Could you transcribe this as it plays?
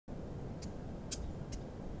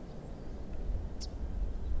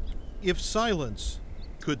If silence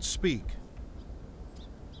could speak.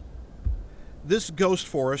 This ghost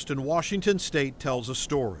forest in Washington State tells a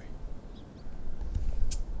story.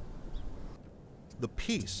 The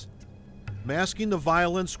peace, masking the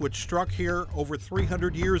violence which struck here over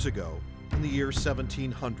 300 years ago in the year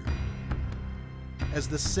 1700. As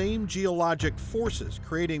the same geologic forces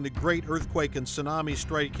creating the great earthquake and tsunami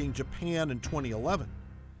striking Japan in 2011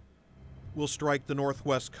 will strike the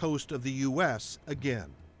northwest coast of the U.S.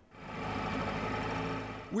 again.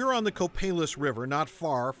 We're on the Copalis River, not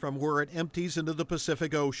far from where it empties into the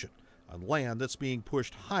Pacific Ocean, on land that's being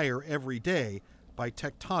pushed higher every day by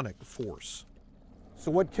tectonic force. So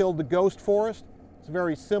what killed the ghost forest? It's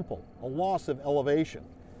very simple, a loss of elevation.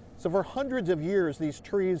 So for hundreds of years, these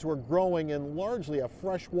trees were growing in largely a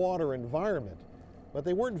freshwater environment, but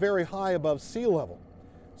they weren't very high above sea level.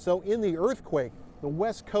 So in the earthquake, the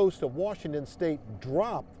west coast of Washington State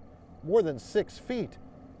dropped more than 6 feet.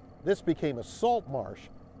 This became a salt marsh,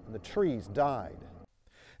 and the trees died.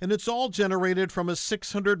 And it's all generated from a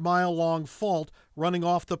 600-mile-long fault running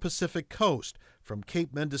off the Pacific coast, from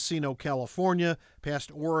Cape Mendocino, California,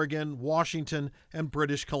 past Oregon, Washington, and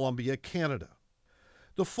British Columbia, Canada.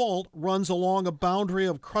 The fault runs along a boundary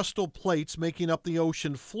of crustal plates making up the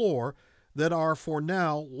ocean floor that are, for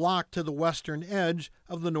now, locked to the western edge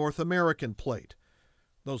of the North American plate.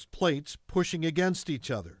 Those plates pushing against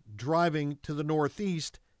each other, driving to the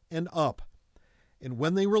northeast and up. And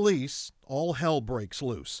when they release, all hell breaks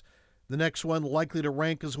loose. The next one likely to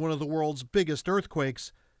rank as one of the world's biggest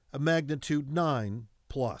earthquakes, a magnitude 9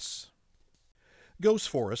 plus. Ghost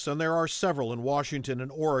forests, and there are several in Washington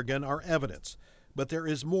and Oregon, are evidence. But there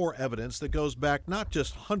is more evidence that goes back not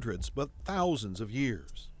just hundreds, but thousands of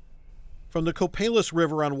years. From the Copalis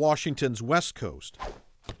River on Washington's west coast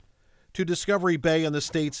to Discovery Bay on the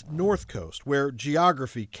state's north coast, where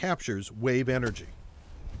geography captures wave energy.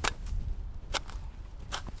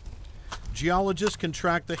 Geologists can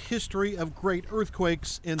track the history of great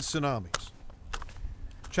earthquakes and tsunamis.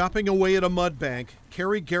 Chopping away at a mud bank,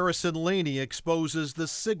 Carrie Garrison Laney exposes the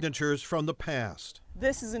signatures from the past.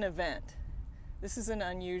 This is an event. This is an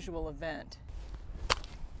unusual event.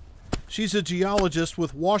 She's a geologist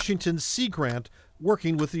with Washington Sea Grant,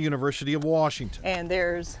 working with the University of Washington. And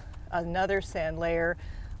there's another sand layer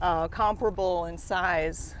comparable in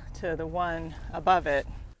size to the one above it.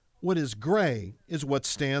 What is gray is what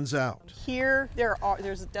stands out. Here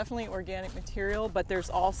there's definitely organic material, but there's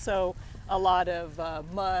also a lot of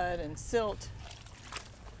mud and silt.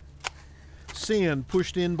 Sand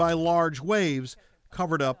pushed in by large waves,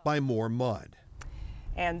 covered up by more mud.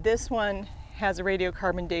 And this one has a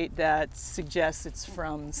radiocarbon date that suggests it's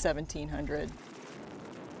from 1700.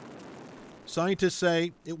 Scientists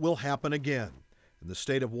say it will happen again, and the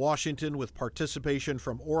state of Washington, with participation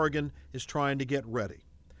from Oregon, is trying to get ready.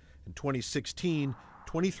 In 2016,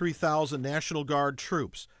 23,000 National Guard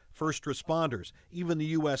troops, first responders, even the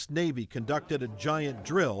U.S. Navy conducted a giant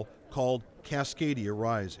drill called Cascadia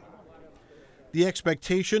Rising. The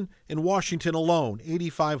expectation, in Washington alone,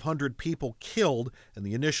 8,500 people killed in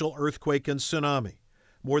the initial earthquake and tsunami,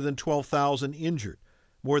 more than 12,000 injured,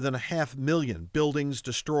 more than 500,000 buildings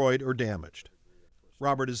destroyed or damaged.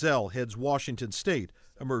 Robert Ezell heads Washington State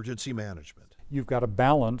Emergency Management. You've got to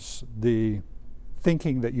balance the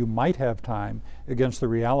thinking that you might have time against the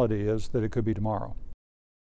reality is that it could be tomorrow.